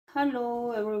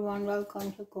Hello everyone,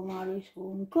 welcome to Kumari's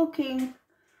Home Cooking.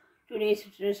 Today's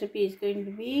recipe is going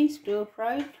to be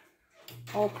stir-fried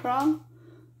okra,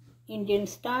 Indian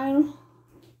style.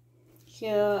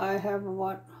 Here I have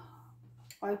about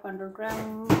 500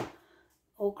 gram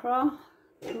okra,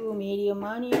 2 medium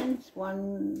onions,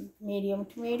 1 medium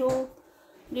tomato.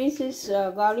 This is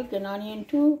garlic and onion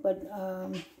too, but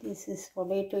this is for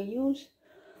later use.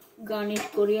 Garnished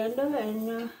coriander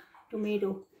and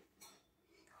tomato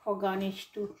for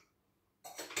garnish too.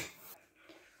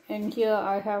 And here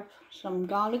I have some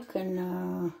garlic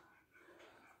and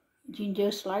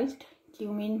ginger sliced,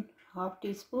 cumin half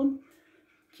teaspoon,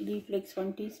 chili flakes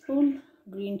 1 teaspoon,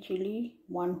 green chili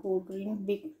 1 whole green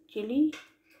big chili.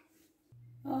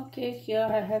 Okay, here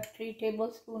I have 3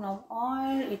 tablespoons of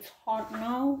oil. It's hot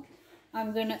now.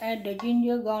 I'm gonna add the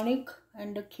ginger, garlic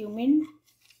and the cumin.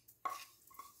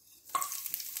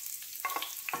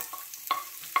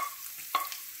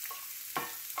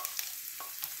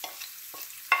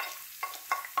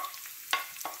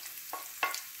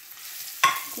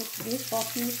 Cook this for a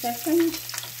few seconds.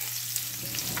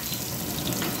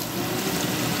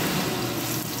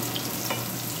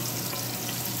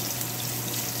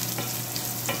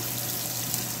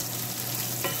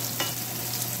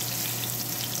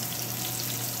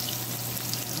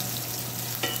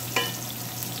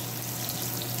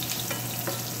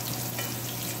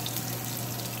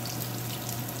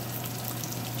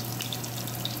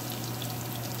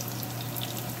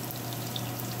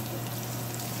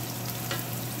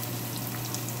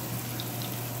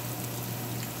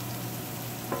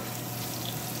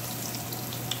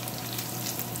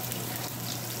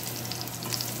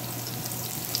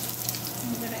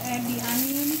 I'm going to add the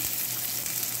onion.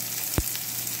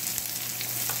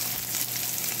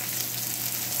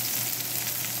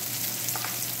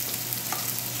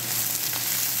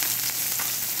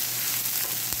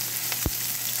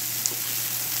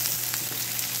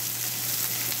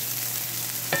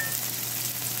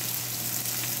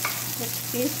 Cook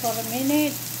this for a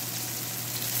minute.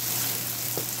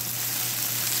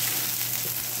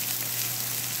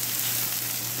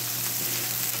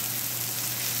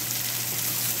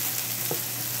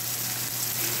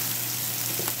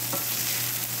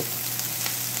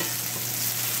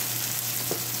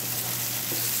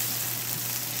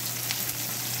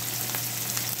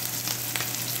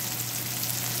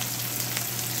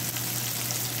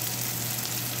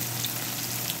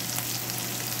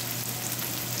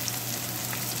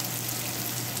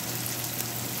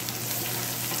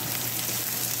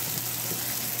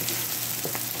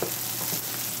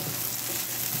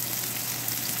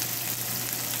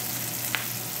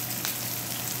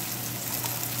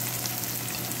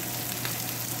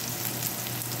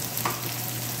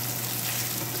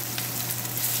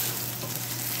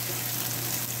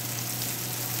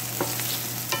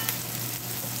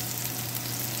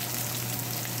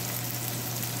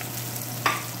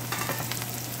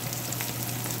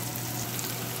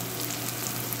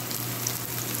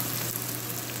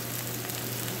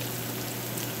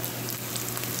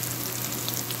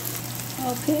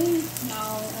 Okay,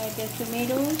 now add the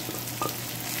tomatoes.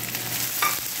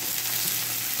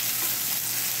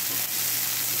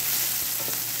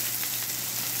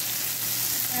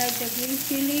 Add the green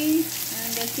chili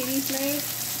and the chili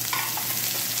flakes.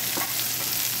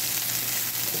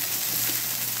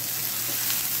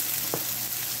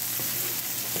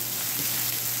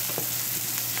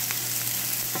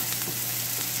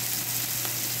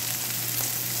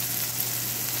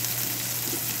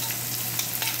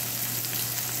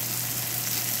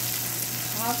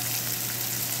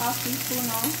 Half teaspoon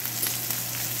of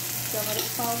turmeric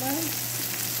powder,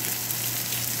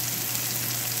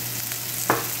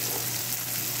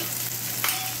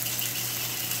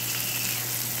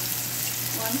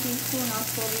 1 teaspoon of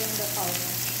coriander powder.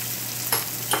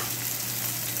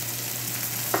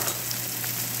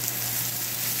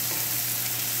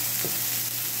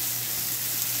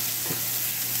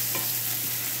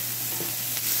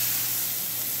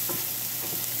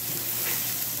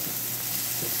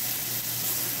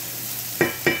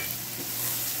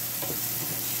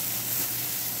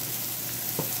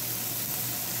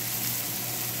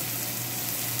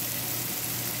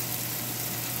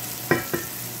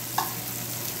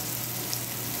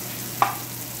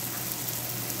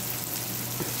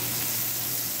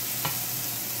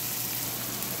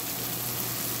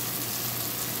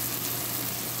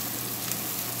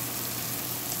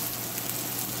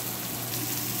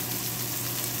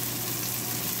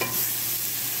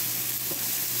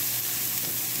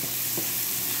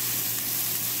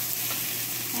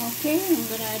 Okay, I'm going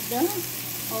to add the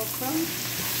okra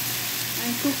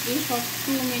and cook this for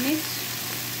 2 minutes.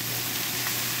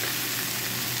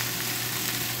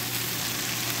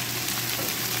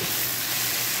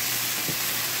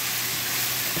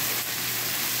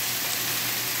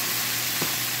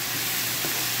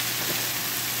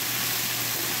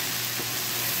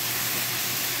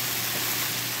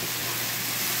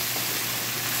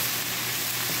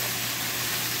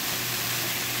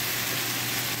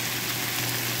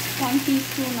 1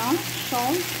 teaspoon of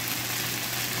salt.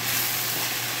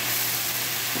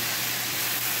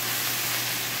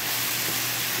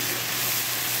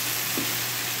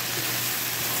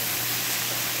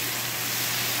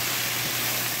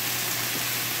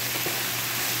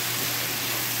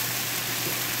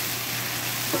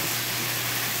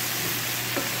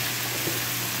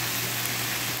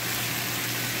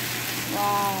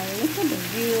 Wow, look at the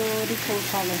beautiful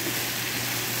color.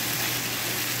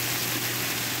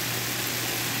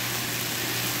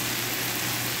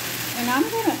 And I'm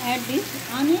going to add this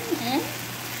onion and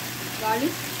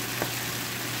garlic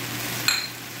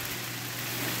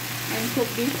and cook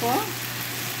this for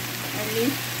at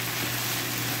least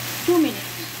 2 minutes.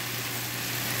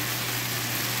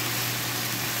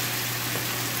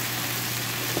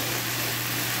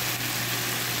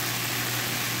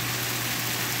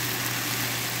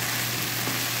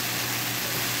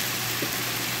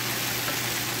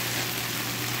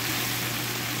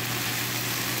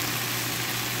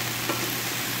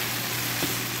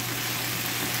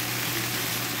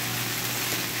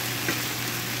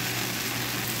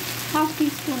 Half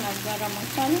teaspoon of garam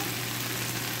masala, it's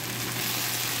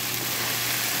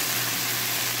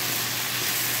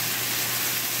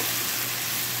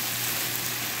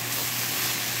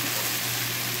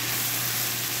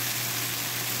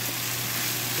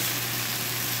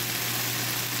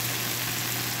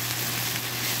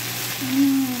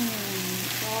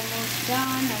almost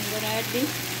done. I'm going to add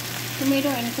this tomato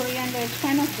and coriander. It's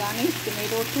kind of garnished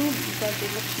tomato too because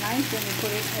it looks nice when you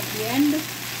put it at the end.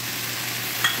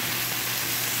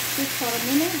 Just for a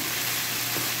minute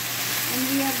and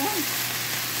we are done.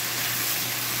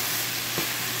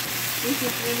 This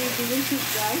is really delicious,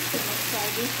 guys. So let's try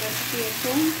this recipe at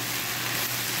home.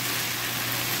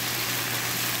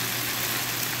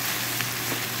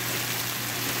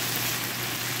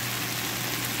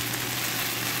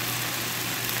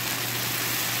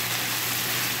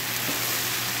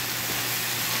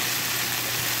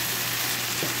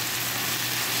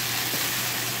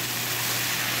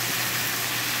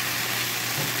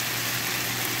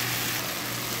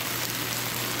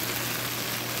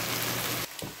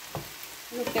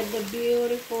 Look at the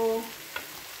beautiful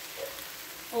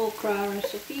okra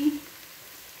recipe.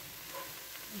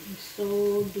 It's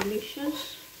so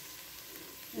delicious.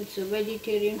 It's a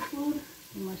vegetarian food.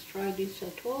 You must try this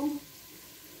at home.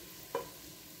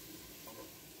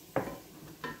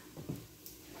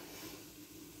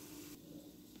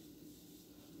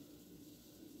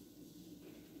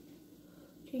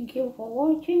 Thank you for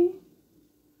watching.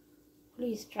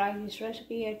 Please try this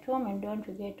recipe at home and don't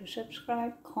forget to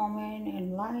subscribe, comment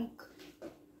and like.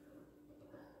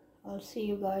 I'll see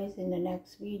you guys in the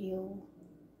next video.